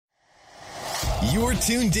You're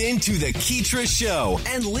tuned in to The Keetra Show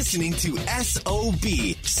and listening to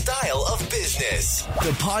SOB, Style of Business,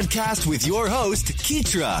 the podcast with your host,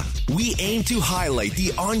 Keetra. We aim to highlight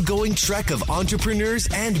the ongoing trek of entrepreneurs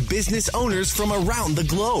and business owners from around the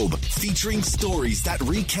globe, featuring stories that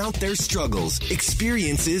recount their struggles,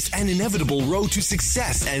 experiences, and inevitable road to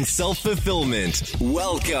success and self-fulfillment.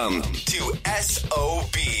 Welcome to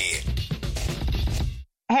SOB.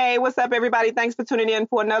 Hey, what's up, everybody? Thanks for tuning in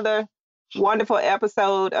for another wonderful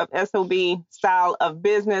episode of SOB Style of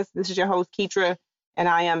Business. This is your host, Keetra, and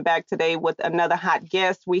I am back today with another hot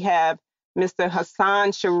guest. We have Mr.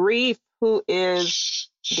 Hassan Sharif, who is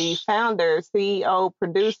the founder, CEO,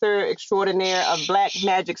 producer extraordinaire of Black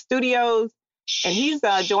Magic Studios. And he's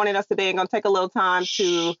joining us today and going to take a little time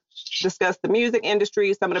to discuss the music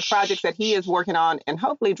industry, some of the projects that he is working on, and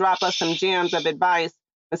hopefully drop us some gems of advice,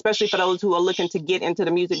 especially for those who are looking to get into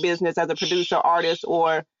the music business as a producer, artist,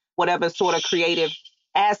 or whatever sort of creative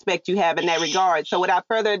aspect you have in that regard. So without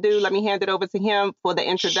further ado, let me hand it over to him for the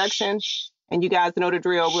introduction. And you guys know the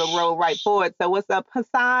drill. We'll roll right forward. So what's up,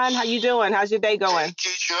 Hassan? How you doing? How's your day going? Hey,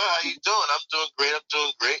 Keisha, how you doing? I'm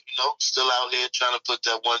doing great. You know, still out here trying to put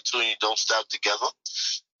that 1, 2, and you don't stop together.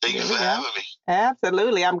 Thank you for having me.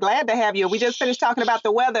 Absolutely. I'm glad to have you. We just finished talking about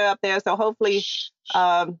the weather up there. So hopefully,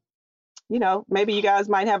 maybe you guys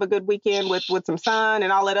might have a good weekend with some sun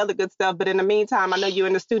and all that other good stuff. But in the meantime, I know you're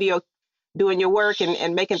in the studio doing your work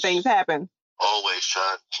and making things happen. Always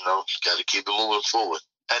trying, got to keep it moving forward.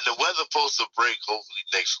 And the weather supposed to break hopefully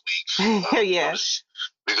next week. Yeah.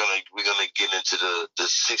 We're gonna get into the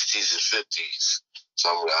 60s and 50s. So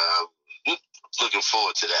I'm looking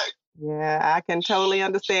forward to that. Yeah, I can totally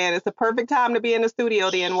understand. It's the perfect time to be in the studio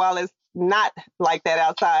then while it's not like that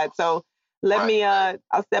outside. So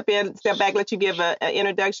I'll step back, let you give an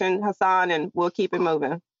introduction, Hassan, and we'll keep it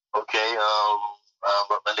moving. Okay.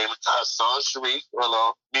 My name is Hassan Sharif.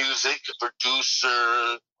 Music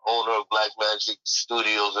producer, owner of Black Magic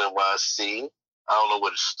Studios NYC. I don't know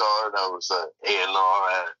where to start. I was an A&R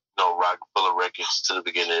at Rockefeller Records to the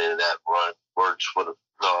beginning of that run. Worked for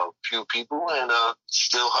a few people and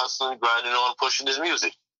still hustling, grinding on, pushing his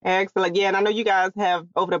music. Excellent. Yeah, and I know you guys have,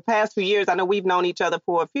 over the past few years, I know we've known each other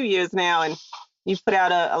for a few years now, and you've put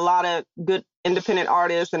out a lot of good independent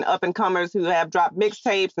artists and up-and-comers who have dropped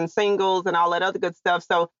mixtapes and singles and all that other good stuff.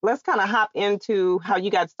 So let's kind of hop into how you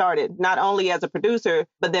got started, not only as a producer,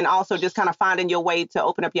 but then also just kind of finding your way to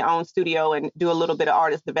open up your own studio and do a little bit of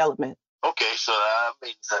artist development. Okay, so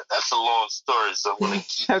that's a long story, so I'm going to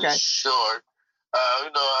keep it short.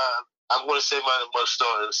 I'm going to say my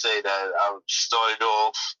story and say that I started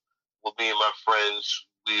off with me and my friends.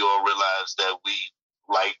 We all realized that we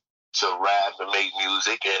like to rap and make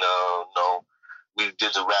music, and we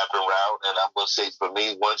did the rapping route. And I'm going to say for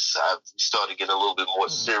me, once I started getting a little bit more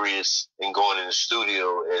serious and going in the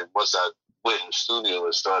studio, and once I went in the studio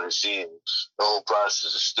and started seeing the whole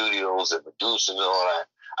process of studios and producing and all that,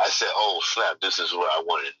 I said, oh, snap, this is what I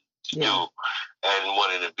wanted to do, and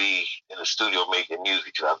wanted to be in the studio making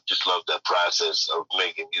music, because I just love that process of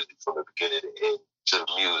making music from the beginning to end to the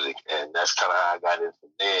music, and that's kind of how I got in from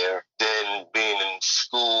there. Then being in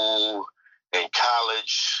school and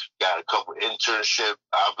college, got a couple internship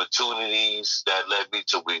opportunities that led me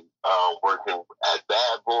to working at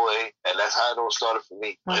Bad Boy, and that's how it all started for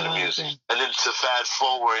me in the music. Okay. And then to fast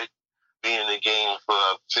forward, being in the game for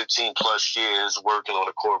 15 plus years, working on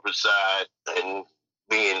the corporate side and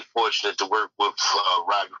being fortunate to work with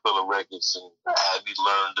Rockefeller Records, and had me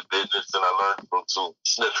learn the business, and I learned from some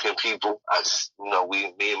significant people. I just,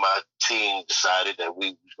 me and my team decided that we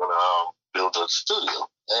were going to build a studio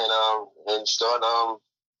and start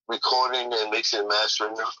recording and mixing and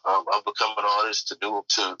mastering. I've become an artist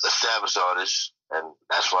to establish artists, and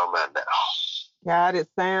that's where I'm at now. God, it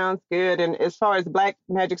sounds good. And as far as Black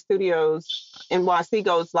Magic Studios NYC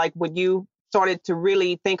goes, like when you started to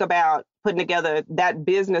really think about putting together that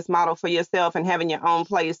business model for yourself and having your own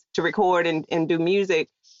place to record and do music,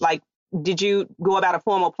 like, did you go about a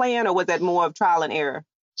formal plan, or was that more of trial and error?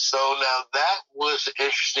 So now that was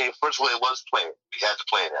interesting. First of all, it was planned. We had to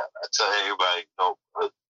plan out. I tell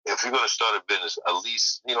everybody, if you're going to start a business, at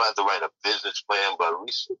least you don't have to write a business plan, but at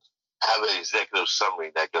least have an executive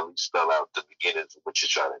summary that can at least spell out the beginnings of what you're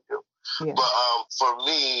trying to do. Yeah. But for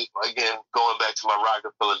me, again, going back to my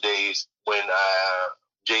Rockefeller days, when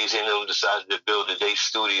Jay-Z and them decided to build a day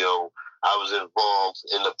studio, I was involved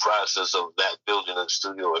in the process of that building of the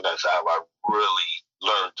studio, and that's how I really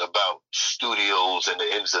learned about studios and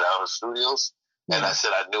the ins and outs of studios. Mm-hmm. And I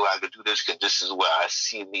said I knew I could do this because this is what I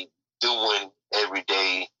see me doing every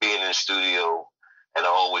day, being in the studio, and I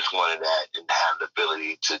always wanted that and have the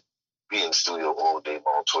ability to be in the studio all day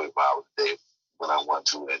long, 24 hours a day, when I want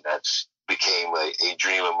to, and that's became a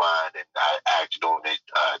dream of mine, and I acted on it.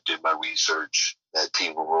 I did my research, that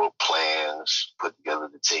people wrote plans, put together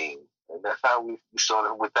the team, and that's how we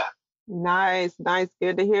started with that. Nice.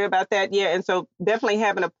 Good to hear about that. Yeah, and so definitely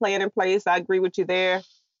having a plan in place. I agree with you there.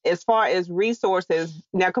 As far as resources,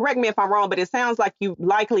 now correct me if I'm wrong, but it sounds like you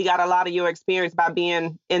likely got a lot of your experience by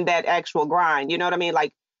being in that actual grind. You know what I mean?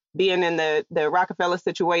 Like being in the Rockefeller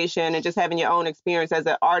situation and just having your own experience as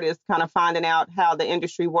an artist, kind of finding out how the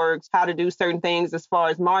industry works, how to do certain things as far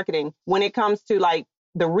as marketing. When it comes to like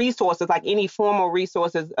the resources, like any formal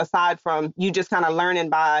resources aside from you just kind of learning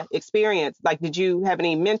by experience, like did you have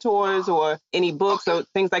any mentors or any books or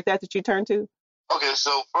things like that you turned to? Okay,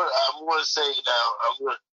 so I'm going to say now,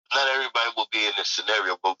 not everybody will be in this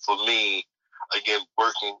scenario, but for me, again,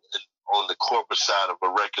 working on the corporate side of a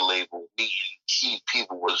record label, meeting key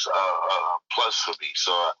people was a plus for me.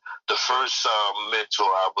 So the first mentor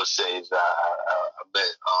I would say is I met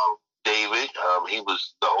David. He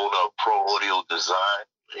was the owner of Pro Audio Design,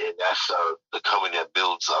 and that's the company that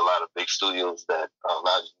builds a lot of big studios that a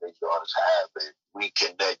lot of major artists have. And we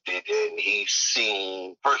connected,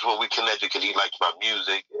 and first of all, we connected because he liked my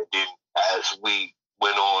music, and then as we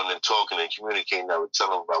went on and talking and communicating, I would tell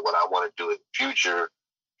him about what I want to do in the future.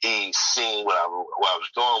 He seen what I was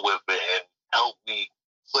going with it and helped me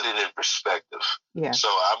put it in perspective. Yeah. So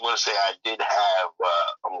I'm going to say I did have,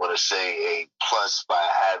 I'm going to say a plus by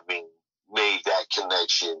having made that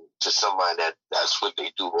connection to somebody that's what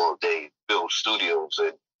they do all day, build studios.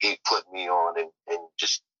 And he put me on and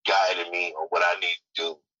just guided me on what I need to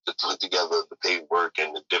do to put together the paperwork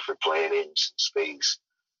and the different plannings and space.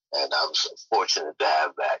 And I was fortunate to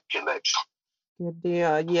have that connection. Good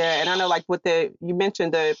deal. Yeah. And I know like you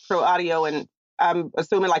mentioned the Pro Audio, and I'm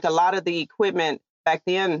assuming like a lot of the equipment back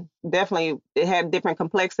then, definitely it had different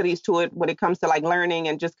complexities to it when it comes to like learning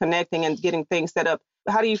and just connecting and getting things set up.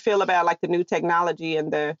 How do you feel about like the new technology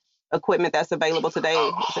and the equipment that's available today?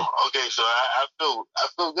 Okay, so I feel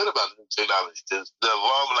good about the new technology. The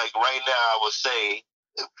involvement, like right now, I would say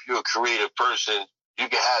if you're a creative person, you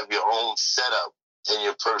can have your own setup in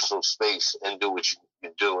your personal space and do what you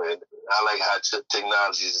can do. And I like how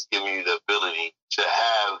technology is giving you the ability to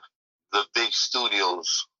have the big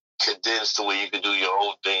studios condensed to where you can do your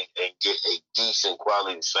own thing and get a decent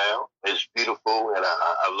quality sound. It's beautiful, and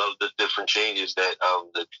I love the different changes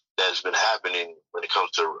that's been happening when it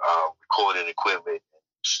comes to recording equipment,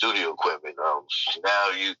 studio equipment. Now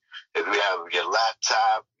if you have your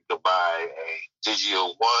laptop, you can buy a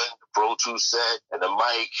Digio One, Pro Tools set, and a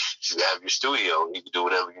mic. You have your studio. You can do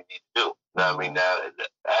whatever you need to do. You know what I mean? Now,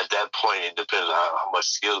 at that point, it depends on how much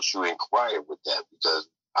skills you inquire with that, because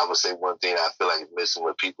I would say one thing I feel like is missing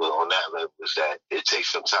with people on that level is that it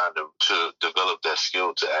takes some time to develop that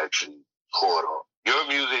skill to actually record on your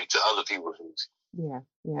music to other people's music.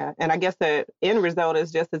 Yeah. And I guess the end result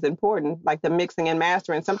is just as important, like the mixing and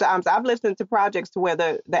mastering. Sometimes I've listened to projects to where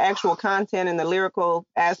the actual content and the lyrical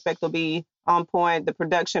aspect will be on point, the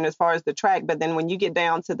production as far as the track. But then when you get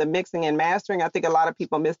down to the mixing and mastering, I think a lot of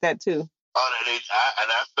people miss that too.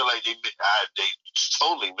 I feel like they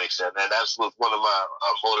totally mix that, and that's one of my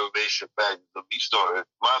motivation factors of me starting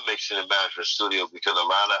my mixing and mastering studio, because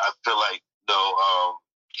I feel like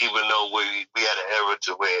even though we had an era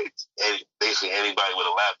to where basically anybody with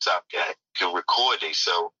a laptop can record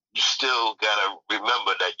themselves, you still gotta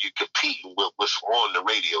remember that you're competing with what's on the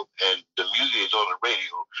radio, and the music on the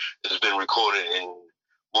radio has been recorded in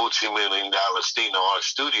multi-million-dollar state-of-the-art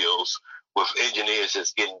studios with engineers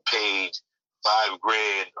that's getting paid $5,000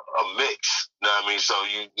 a mix. You know what I mean? So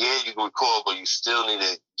you can record, but you still need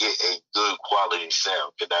to get a good quality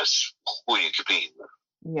sound, because that's who you're competing with.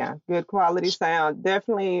 Yeah, good quality sound.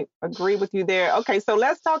 Definitely agree with you there. Okay, so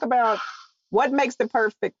let's talk about what makes the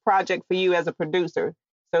perfect project for you as a producer.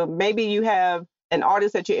 So maybe you have an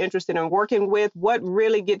artist that you're interested in working with. What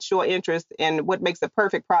really gets your interest, and what makes a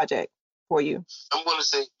perfect project for you? I'm going to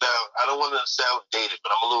say, now, I don't want to sound dated,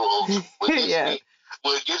 but I'm a little old.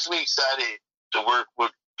 What gets me excited to work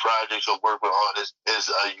with projects or work with artists is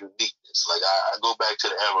a uniqueness. Like I go back to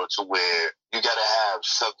the era to where you got to have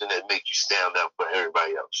something that makes you stand out for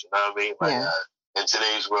everybody else. You know what I mean? Like in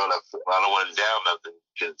today's world, I don't want to down nothing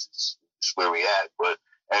because it's where we at, but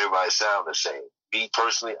everybody sound the same. Me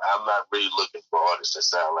personally, I'm not really looking for artists that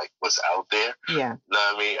sound like what's out there. Yeah. You know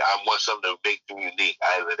what I mean? I want something to make them unique.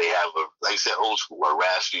 Either they have like I said, old school, a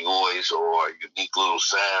raspy voice or a unique little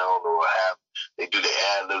sound, or they do the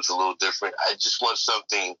ad-libs a little different. I just want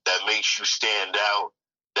something that makes you stand out,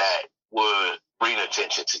 that would bring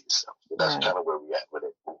attention to yourself. So that's kind of where we at with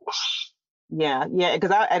it. Yeah,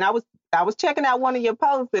 because I was checking out one of your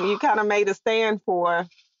posts, and you kind of made a stand for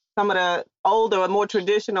some of the older or more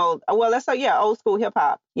traditional, well, let's say, yeah, old school hip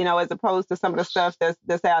hop, you know, as opposed to some of the stuff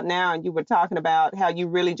that's out now. And you were talking about how you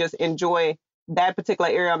really just enjoy that particular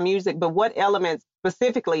era of music. But what elements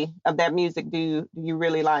specifically of that music do you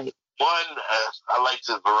really like? One, I like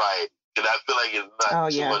the variety. And I feel like it's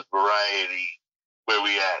not too much variety where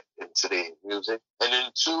we at in today's music. And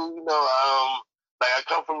then two, you know, like I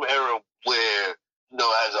come from an era where, you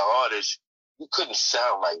know, as an artist, you couldn't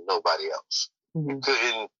sound like nobody else. Mm-hmm. You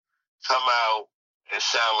couldn't come out and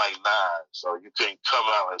sound like Nas, or you couldn't come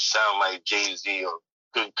out and sound like Jay-Z, or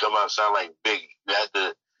couldn't come out and sound like Biggie. You had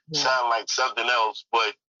to sound like something else,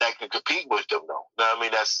 but that can compete with them, though. You know what I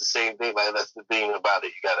mean? That's the same thing. Like, that's the thing about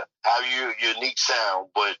it. You got to have your unique sound,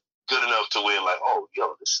 but good enough to where, like, oh,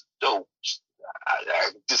 yo, this is dope.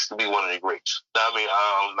 This could be one of the greats. You know what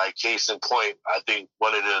I mean? Like, case in point, I think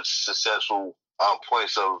one of the successful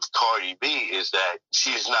points of Cardi B is that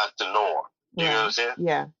she's not the norm. You know what I'm saying?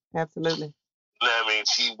 Yeah, absolutely. You know what I mean?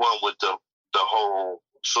 She won with the whole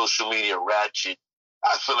social media ratchet.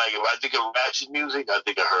 I feel like if I think of ratchet music, I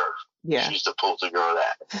think of her. Yeah. She's the poster girl of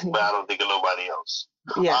that. But I don't think of nobody else.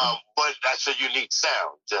 Yeah. But that's a unique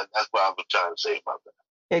sound. That's what I was trying to say about that.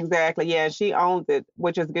 Exactly. Yeah, she owns it,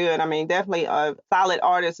 which is good. I mean, definitely a solid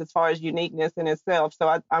artist as far as uniqueness in itself.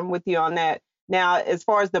 So I'm with you on that. Now, as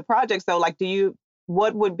far as the projects, though, like,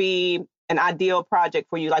 what would be an ideal project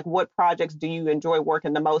for you? Like, what projects do you enjoy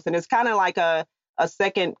working the most? And it's kind of like a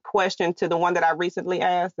second question to the one that I recently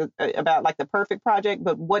asked about, like, the perfect project.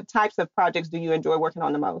 But what types of projects do you enjoy working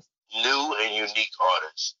on the most? New and unique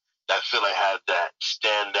artists that feel like have that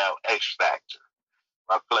standout X factor.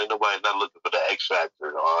 I feel like nobody's not looking for the X factor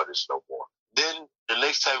in the artist no more. Then the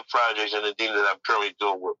next type of projects and the thing that I'm currently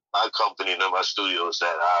doing with my company and my studio is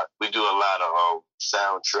that we do a lot of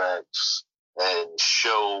soundtracks and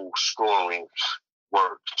show scoring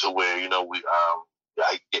work to where, you know,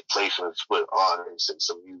 I get placements with artists and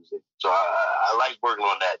some music. So I like working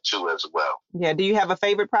on that too as well. Yeah. Do you have a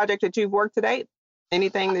favorite project that you've worked to date?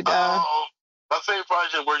 Anything that... My favorite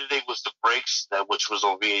project work today was The Breaks, which was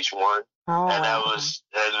on VH1. And that was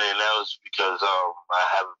because I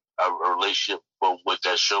have a relationship with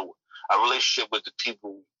that show, a relationship with the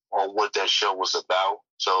people on what that show was about.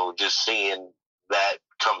 So just seeing that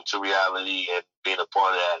come to reality and being a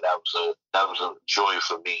part of that was a joy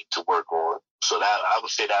for me to work on. So that I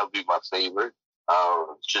would say that would be my favorite.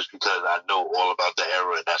 Just because I know all about the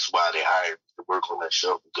era, and that's why they hired me to work on that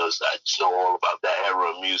show, because I just know all about that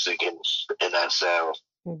era of music and that sound.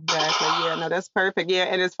 Exactly. Yeah, no, that's perfect. Yeah,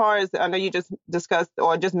 and as far as, I know you just discussed,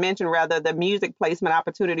 or just mentioned rather, the music placement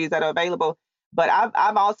opportunities that are available, but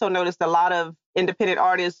I've also noticed a lot of independent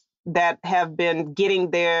artists that have been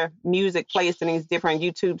getting their music placed in these different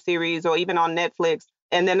YouTube series or even on Netflix.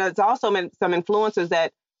 And then there's also been some influencers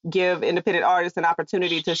that give independent artists an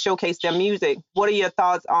opportunity to showcase their music. What are your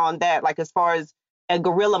thoughts on that? Like, as far as a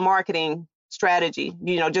guerrilla marketing strategy,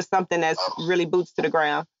 you know, just something that's really boots to the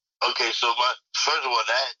ground. Okay, so first of all,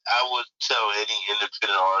 that I would tell any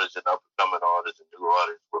independent artist and up-and-coming artist and new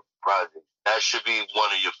artist with projects, that should be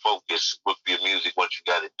one of your focus with your music once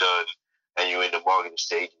you got it done and you're in the marketing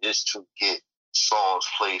stage, is to get songs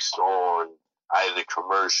placed on either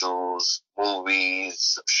commercials,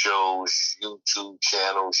 movies, shows, YouTube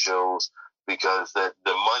channel shows, because the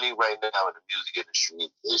money right now in the music industry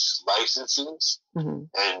is licensing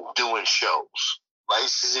and doing shows.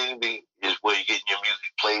 Licensing is where you're getting your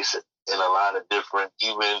music placed in a lot of different,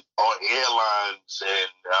 even on airlines, and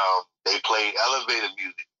they play elevator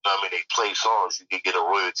music. I mean, they play songs, you can get a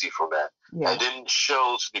royalty from that. Yeah. And then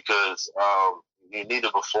shows, because you need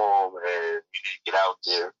to perform and you need to get out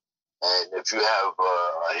there. And if you have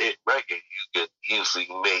a hit record, you could easily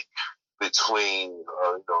make between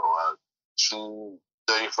 $2,500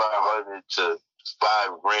 to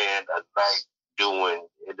 $5,000 a night doing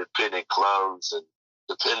independent clubs, and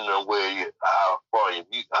depending on how far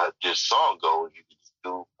your song goes, you can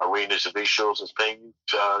do arenas and big shows and paying you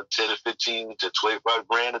 10 to 15 to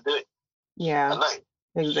 $25,000 a day. Yeah, a night.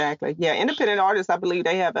 Exactly. Yeah, independent artists, I believe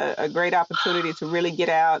they have a great opportunity to really get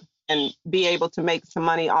out and be able to make some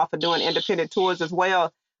money off of doing independent tours as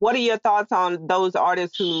well. What are your thoughts on those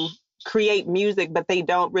artists who create music, but they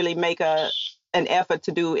don't really make an effort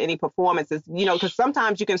to do any performances? You know, because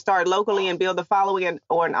sometimes you can start locally and build a following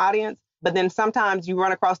or an audience, but then sometimes you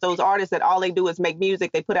run across those artists that all they do is make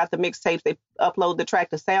music. They put out the mixtapes, they upload the track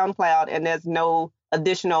to SoundCloud, and there's no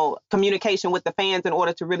additional communication with the fans in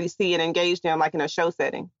order to really see and engage them like in a show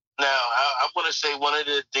setting. Now, I want to say one of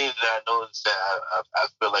the things that I noticed that I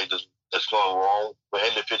feel like that's going wrong for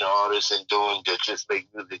independent artists and doing that just make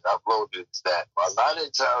music, upload it, that a lot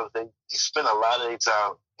of times they spend a lot of their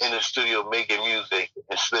time in the studio making music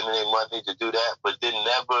and spending their money to do that, but then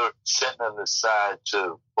never setting them aside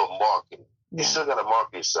for marketing. Yeah. You still got to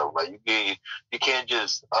market yourself. Like you can't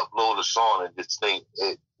just upload a song and just think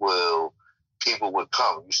people would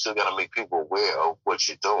come. You still got to make people aware of what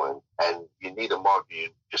you're doing, and you need to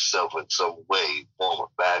market yourself in some way, form, or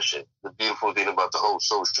fashion. The beautiful thing about the whole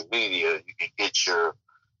social media, you can get your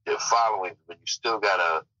following, but you still got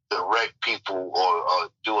to direct people or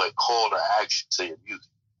do a call to action to your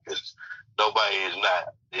music, because nobody is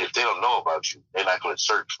not, if they don't know about you, they're not going to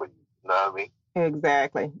search for you. You know what I mean?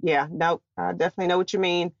 Exactly. Yeah. Nope. I definitely know what you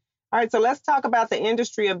mean. All right. So let's talk about the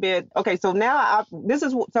industry a bit. Okay. So now this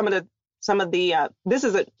is this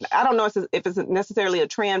is I don't know if it's necessarily a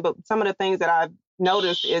trend, but some of the things that I've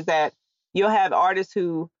noticed is that you'll have artists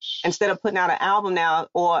who, instead of putting out an album now,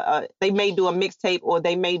 or they may do a mixtape, or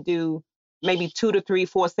they may do maybe 2 to 3,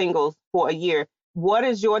 4 singles for a year. What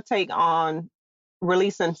is your take on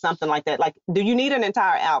releasing something like that? Like, do you need an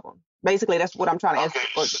entire album? Basically, that's what I'm trying to ask.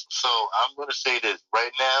 Okay, so I'm going to say this. Right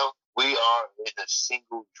now, we are in a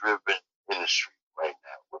single-driven industry right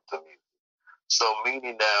now with the music. So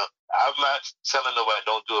meaning now, I'm not telling nobody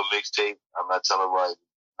don't do a mixtape. I'm not telling nobody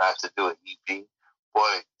not to do an EP.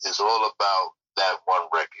 But it's all about that one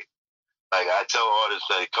record. Like I tell artists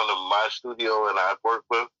that come to my studio and I work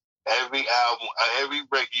with, every album, every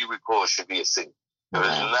record you record should be a single. If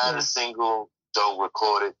it's not a single, don't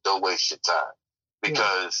record it. Don't waste your time.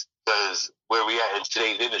 Because where we at in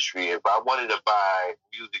today's industry, if I wanted to buy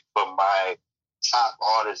music from my top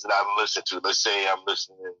artists that I'm listening to, let's say I'm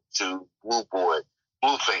listening to Blueface,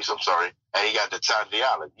 and he got the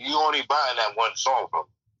Tandiala. You only buying that one song from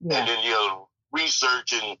him. And then you'll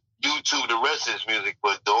research and YouTube the rest of his music,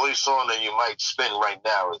 but the only song that you might spend right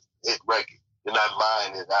now is hit record. You're not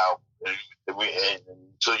buying it out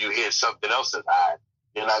until you hear something else that's hot.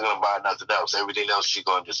 You're not going to buy nothing else. Everything else, you're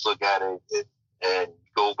going to just look at it and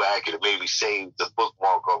go back and maybe save the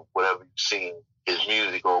bookmark of whatever you've seen his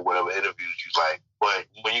music or whatever interviews you like. But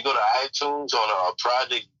when you go to iTunes on a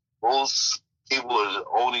project, most people are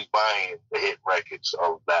only buying the hit records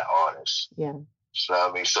of that artist. Yeah. So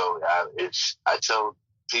I mean, I tell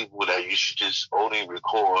people that you should just only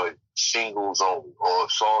record singles only, or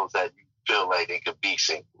songs that you feel like they could be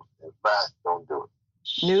singles. If not, don't do it.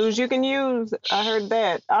 News you can use. I heard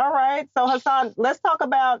that. All right. So Hassan, let's talk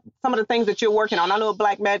about some of the things that you're working on. I know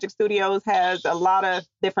Black Magic Studios has a lot of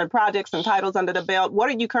different projects and titles under the belt. What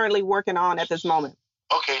are you currently working on at this moment?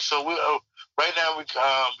 Okay, so right now we're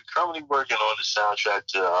currently working on the soundtrack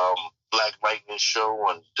to Black Lightning Show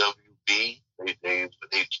on WB. They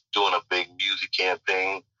doing a big music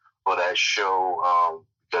campaign for that show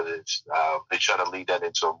because it's they try to lead that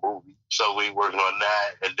into a movie. So we working on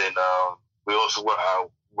that, and then we also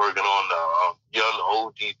working on Young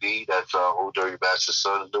ODB. That's Old Dirty Bastard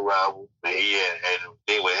Son's new album. And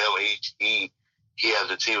then with him, he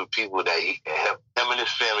has a team of people that him and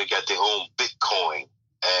his family got their own Bitcoin.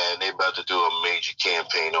 And they about to do a major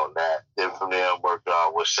campaign on that. Then from there, I'm working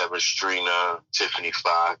on with Seven Stringer, Tiffany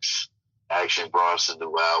Fox, Action Bronson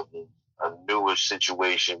new album. A newer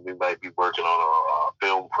situation, we might be working on a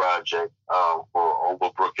film project for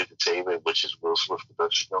Overbrook Entertainment, which is Will Smith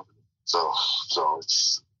production company. So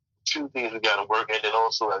it's a few things we got to work. And then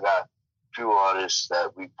also I got a few artists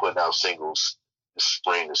that we put out singles this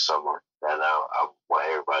spring and summer that I want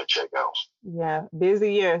everybody to check out. Yeah,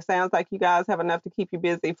 busy year. Sounds like you guys have enough to keep you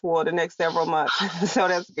busy for the next several months. So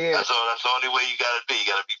that's good. That's the only way you got to be. You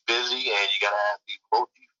got to be busy and you got to be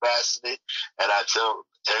multifaceted. And I tell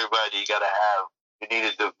everybody you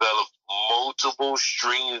need to develop multiple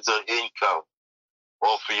streams of income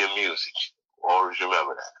off of your music. Always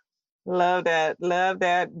remember that. Love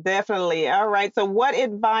that. Definitely. All right. So what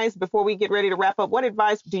advice, before we get ready to wrap up, what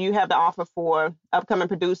advice do you have to offer for upcoming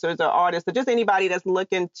producers or artists or just anybody that's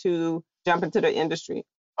looking to jump into the industry?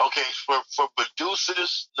 Okay. For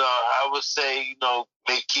producers, I would say,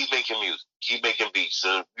 keep making music, keep making beats.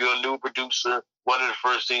 So if you're a new producer, one of the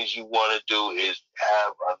first things you want to do is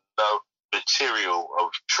have enough material of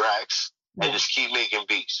tracks and just keep making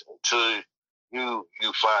beats until you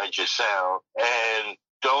find your sound. And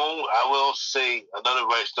I will say another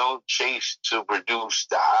advice, don't chase to produce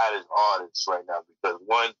the hottest artists right now because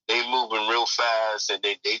one, they moving real fast and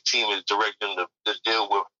they team is directing to deal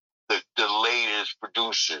with the latest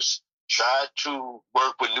producers. Try to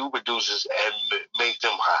work with new producers and make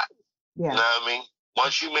them hot. Yeah. You know what I mean?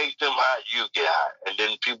 Once you make them hot, you get hot, and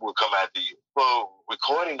then people will come after you. For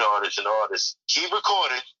recording artists, keep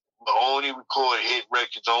recording, but only record hit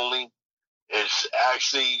records only. It's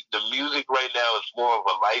actually, the music right now is more of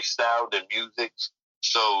a lifestyle than music.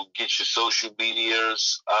 So get your social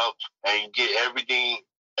medias up and get everything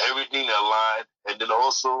aligned. And then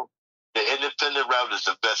also, the independent route is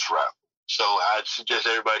the best route. So I suggest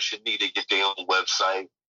everybody should need to get their own website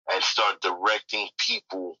and start directing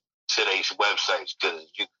people to these websites, because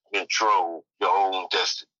you can control your own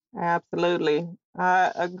destiny. Absolutely.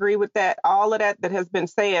 I agree with that. All of that has been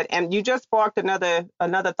said. And you just sparked another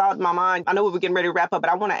thought in my mind. I know we were getting ready to wrap up,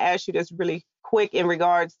 but I want to ask you this really quick in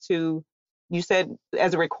regards to, you said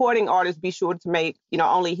as a recording artist, be sure to make,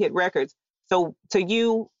 only hit records. So to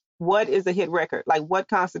you, what is a hit record? Like, what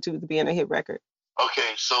constitutes being a hit record? Okay,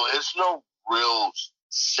 so it's no real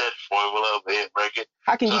set formula of a hit record.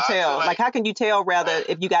 How can you tell? Like, how can you tell rather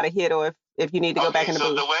if you got a hit or if you need to go back in the booth?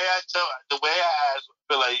 So the way I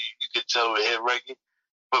feel like you can tell a hit record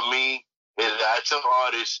for me is I tell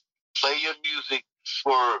artists, play your music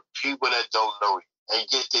for people that don't know you and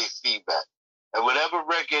get their feedback. And whatever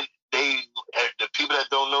record the people that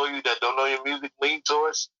don't know you, that don't know your music lean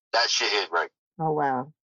towards, that's your hit record. Oh,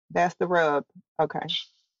 wow. That's the rub. Okay.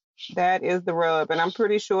 That is the rub. And I'm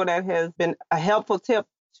pretty sure that has been a helpful tip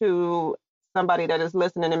to somebody that is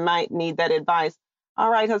listening and might need that advice.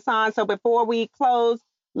 All right, Hassan. So before we close,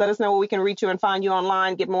 let us know where we can reach you and find you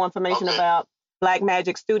online, get more information about Black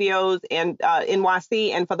Magic Studios and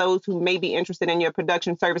NYC. And for those who may be interested in your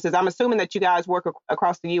production services, I'm assuming that you guys work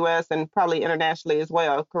across the U.S. and probably internationally as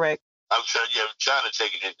well, correct? I'm trying to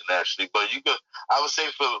take it internationally, but I would say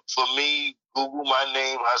for me, Google my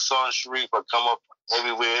name, Hassan Sharif. I come up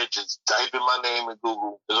everywhere. Just type in my name in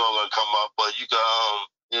Google. It's all gonna come up. But you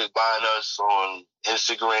can find us on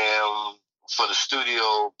Instagram for the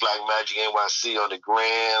studio, Black Magic NYC on the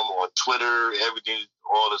gram, on Twitter, everything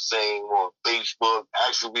all the same, on Facebook.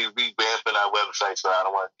 Actually, we revamping our website, so I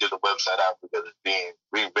don't want to give the website out because it's being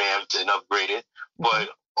revamped and upgraded. Mm-hmm. But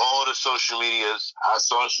all the social medias,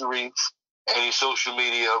 Hassan Sharif, any social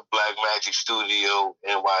media, Black Magic Studio,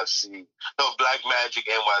 NYC. No, Black Magic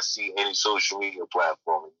NYC, any social media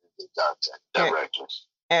platform, you can contact directly.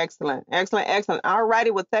 Excellent. All righty.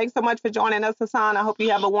 Well, thanks so much for joining us, Hassan. I hope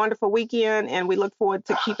you have a wonderful weekend, and we look forward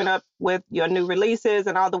to keeping up with your new releases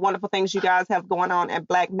and all the wonderful things you guys have going on at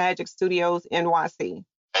Black Magic Studios, NYC.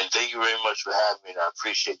 And thank you very much for having me. I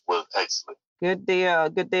appreciate it. Well, excellent. Good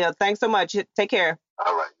deal. Thanks so much. Take care.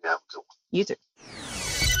 All right. Yeah, good one. You too.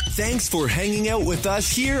 Thanks for hanging out with us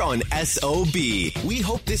here on SOB. We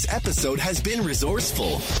hope this episode has been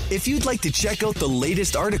resourceful. If you'd like to check out the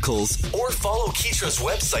latest articles or follow Keetra's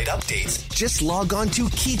website updates, just log on to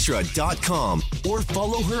Keetra.com or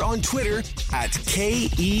follow her on Twitter at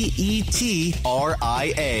KEETRIA.